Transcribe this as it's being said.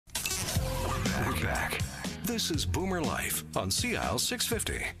This is Boomer Life on CL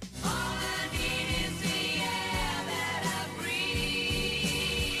 650.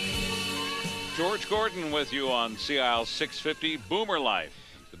 George Gordon with you on CL 650 Boomer Life.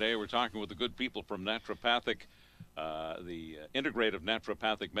 Today we're talking with the good people from naturopathic, the Integrative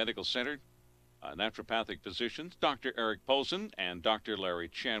Naturopathic Medical Center, naturopathic physicians, Dr. Eric Posen and Dr. Larry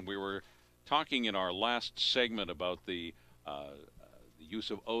Chen. We were talking in our last segment about the use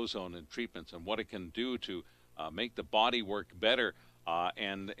of ozone in treatments and what it can do to make the body work better.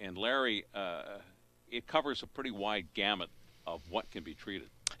 And Larry, it covers a pretty wide gamut of what can be treated.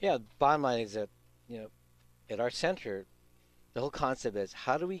 Yeah, bottom line is that, at our center, the whole concept is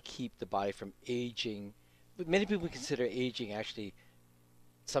how do we keep the body from aging? Many people consider aging actually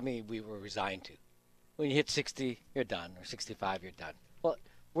something we were resigned to. When you hit 60, you're done, or 65, you're done. Well,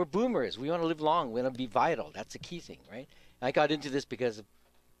 we're boomers. We want to live long. We want to be vital. That's the key thing, right? And I got into this because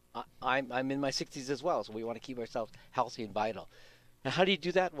I'm in my 60s as well, so we want to keep ourselves healthy and vital. And how do you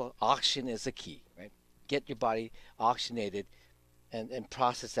do that? Well, oxygen is the key, right? Get your body oxygenated and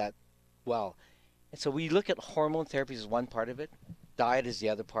process that well. And so we look at hormone therapies as one part of it. Diet is the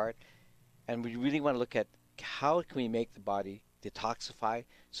other part. And we really want to look at how can we make the body detoxify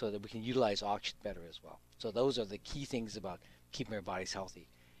so that we can utilize oxygen better as well. So those are the key things about keeping our bodies healthy.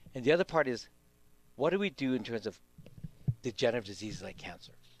 And the other part is, what do we do in terms of degenerative diseases like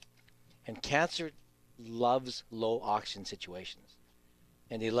cancer? And cancer loves low oxygen situations.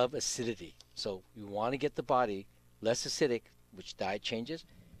 And they love acidity. So we want to get the body less acidic, which diet changes,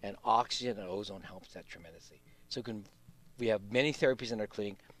 and oxygen and ozone helps that tremendously. So we have many therapies in our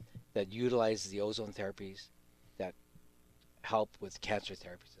clinic that utilize the ozone therapies that help with cancer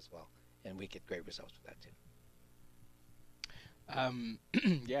therapies as well. And we get great results with that too.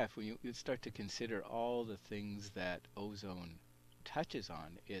 Yeah, if you start to consider all the things that ozone touches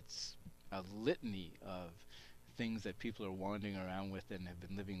on, it's a litany of things that people are wandering around with and have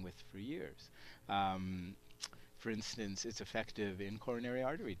been living with for years. For instance, it's effective in coronary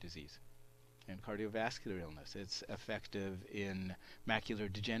artery disease and cardiovascular illness. It's effective in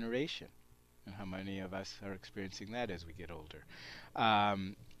macular degeneration. And how many of us are experiencing that as we get older?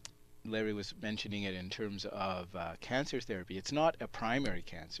 Larry was mentioning it in terms of cancer therapy. It's not a primary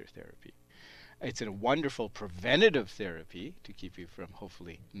cancer therapy. It's a wonderful preventative therapy to keep you from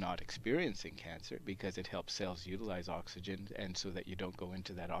hopefully not experiencing cancer, because it helps cells utilize oxygen and so that you don't go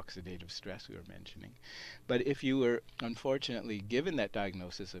into that oxidative stress we were mentioning. But if you were unfortunately given that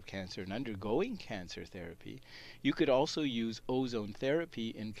diagnosis of cancer and undergoing cancer therapy, you could also use ozone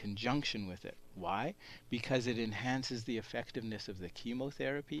therapy in conjunction with it. Why? Because it enhances the effectiveness of the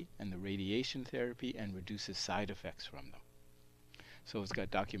chemotherapy and the radiation therapy and reduces side effects from them. So it's got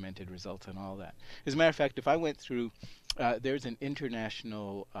documented results on all that. As a matter of fact, if I went through, there's an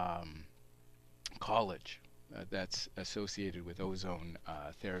international college that's associated with ozone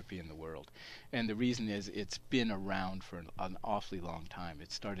therapy in the world. And the reason is it's been around for an awfully long time.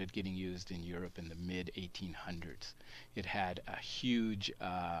 It started getting used in Europe in the mid-1800s. It had a huge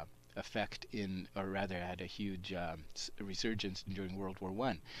effect had a huge resurgence during World War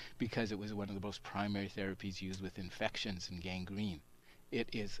I, because it was one of the most primary therapies used with infections and gangrene. It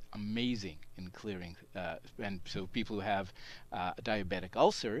is amazing in clearing, and so people who have diabetic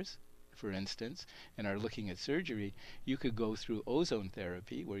ulcers, for instance, and are looking at surgery, you could go through ozone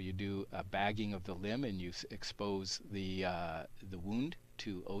therapy where you do a bagging of the limb and you expose the wound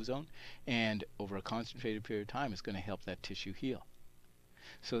to ozone, and over a concentrated period of time it's going to help that tissue heal.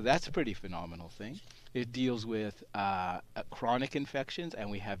 So that's a pretty phenomenal thing. It deals with chronic infections, and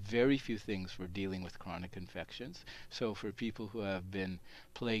we have very few things for dealing with chronic infections. So for people who have been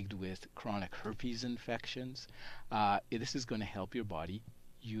plagued with chronic herpes infections, this is going to help your body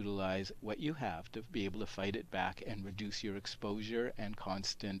utilize what you have to be able to fight it back and reduce your exposure and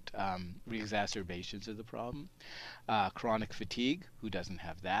constant re-exacerbations of the problem. Chronic fatigue, who doesn't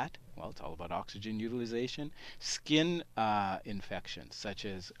have that? Well, it's all about oxygen utilization. Skin infections, such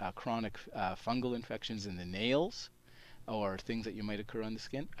as chronic fungal infections in the nails, or things that you might occur on the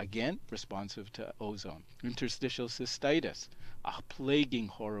skin, again, responsive to ozone. Interstitial cystitis, a plaguing,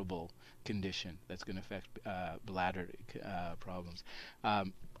 horrible condition that's going to affect bladder problems,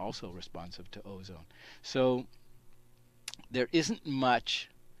 also responsive to ozone. So there isn't much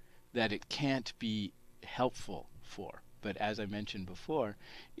that it can't be helpful for. But as I mentioned before,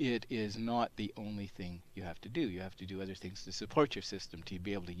 it is not the only thing you have to do. You have to do other things to support your system to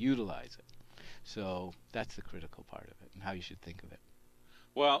be able to utilize it. So that's the critical part of it and how you should think of it.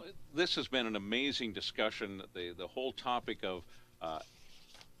 Well, this has been an amazing discussion, the whole topic of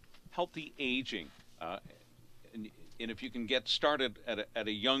healthy aging. And if you can get started at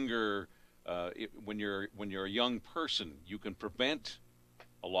a younger when you're a young person, you can prevent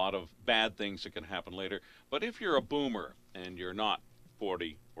a lot of bad things that can happen later. But if you're a boomer and you're not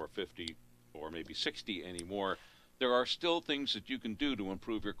 40 or 50 or maybe 60 anymore, there are still things that you can do to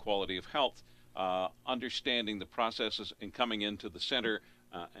improve your quality of health. Understanding the processes and coming into the center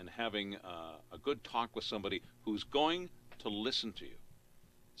and having a good talk with somebody who's going to listen to you.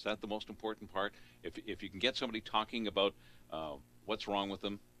 Is that the most important part? If you can get somebody talking about what's wrong with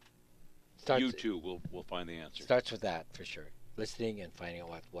them, you too will find the answer. Starts with that for sure. Listening and finding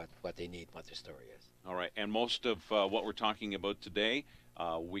out what they need, what their story is. All right, and most of what we're talking about today,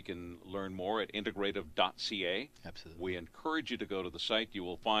 we can learn more at integrative.ca. Absolutely. We encourage you to go to the site. You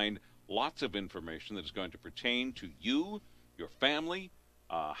will find lots of information that is going to pertain to you, your family,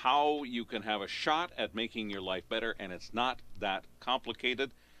 how you can have a shot at making your life better, and it's not that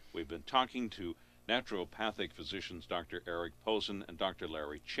complicated. We've been talking to naturopathic physicians Dr. Eric Posen and Dr.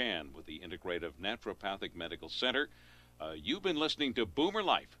 Larry Chan with the Integrative Naturopathic Medical Center. You've been listening to Boomer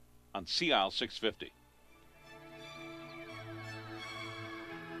Life on CIL 650.